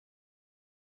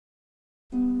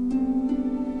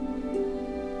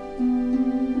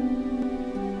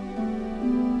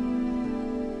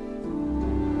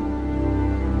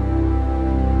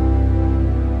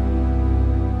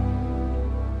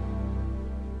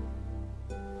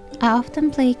I often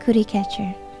play cookie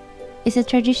catcher. It's a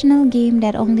traditional game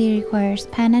that only requires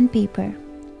pen and paper.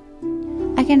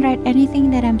 I can write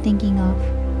anything that I'm thinking of,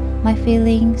 my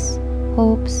feelings,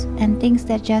 hopes, and things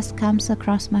that just comes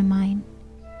across my mind.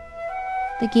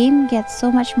 The game gets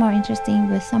so much more interesting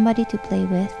with somebody to play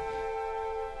with.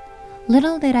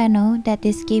 Little did I know that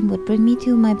this game would bring me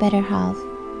to my better half.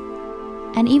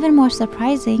 And even more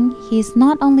surprising, he is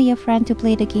not only a friend to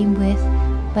play the game with,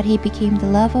 but he became the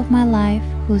love of my life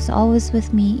who's always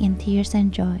with me in tears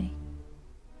and joy.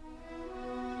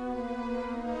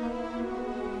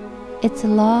 It's a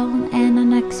long and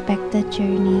unexpected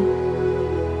journey.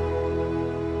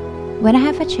 When I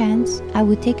have a chance, I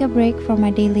would take a break from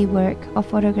my daily work of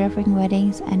photographing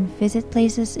weddings and visit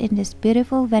places in this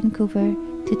beautiful Vancouver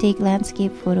to take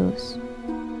landscape photos.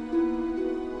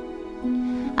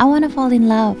 I want to fall in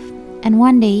love, and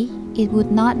one day it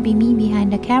would not be me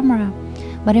behind the camera,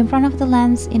 but in front of the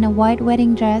lens in a white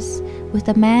wedding dress with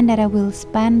the man that I will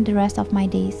spend the rest of my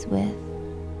days with.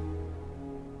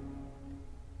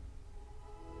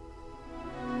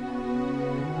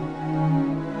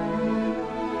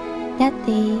 That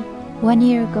day, 1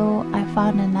 year ago, I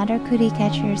found another cookie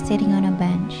catcher sitting on a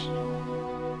bench.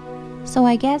 So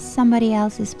I guess somebody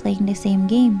else is playing the same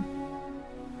game.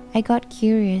 I got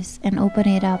curious and opened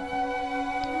it up.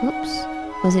 Oops,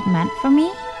 was it meant for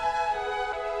me?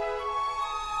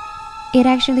 It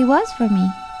actually was for me,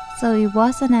 so it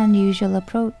was an unusual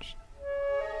approach.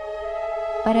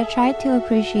 But I tried to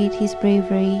appreciate his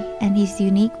bravery and his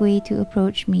unique way to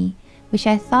approach me, which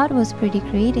I thought was pretty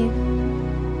creative.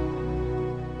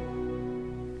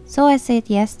 So I said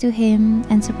yes to him,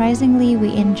 and surprisingly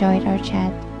we enjoyed our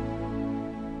chat.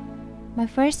 My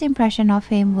first impression of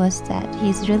him was that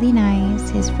he's really nice,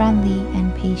 he's friendly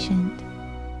and patient.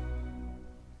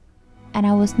 And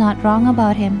I was not wrong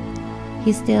about him,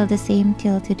 he's still the same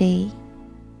till today.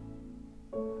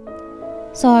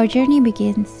 So our journey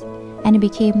begins, and it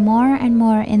became more and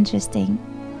more interesting.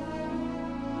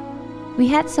 We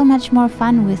had so much more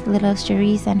fun with little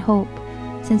Cherise and Hope,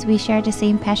 since we shared the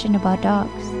same passion about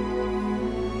dogs.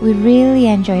 We really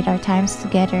enjoyed our times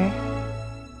together.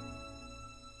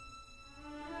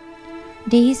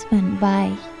 Days went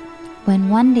by, when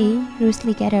one day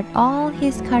Rusli gathered all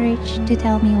his courage to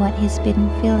tell me what he's been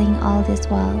feeling all this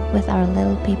while with our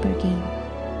little paper game.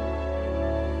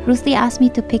 Rusli asked me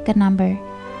to pick a number,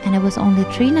 and it was only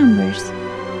 3 numbers,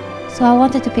 so I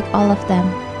wanted to pick all of them.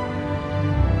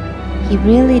 He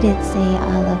really did say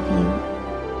I love you.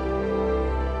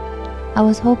 I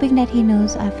was hoping that he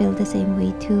knows I feel the same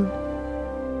way too.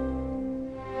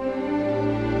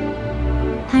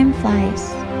 Time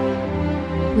flies.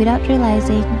 Without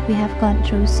realizing, we have gone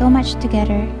through so much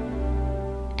together,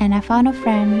 and I found a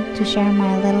friend to share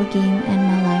my little game and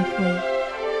my life with.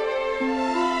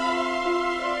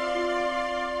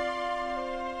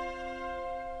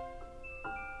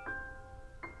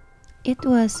 It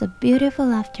was a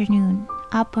beautiful afternoon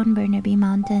up on Burnaby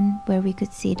Mountain where we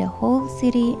could see the whole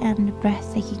city and the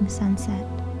breathtaking sunset.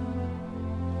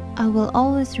 I will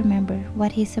always remember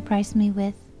what he surprised me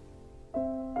with.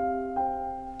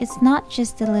 It's not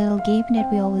just the little game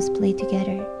that we always play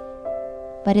together,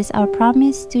 but it's our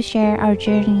promise to share our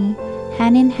journey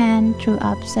hand in hand through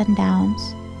ups and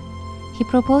downs. He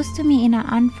proposed to me in an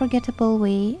unforgettable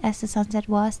way as the sunset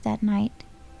was that night.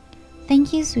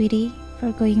 Thank you, sweetie,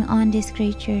 for going on this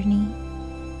great journey.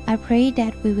 I pray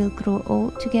that we will grow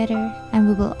old together and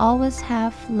we will always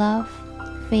have love,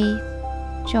 faith,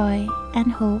 joy,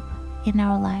 and hope in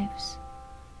our lives.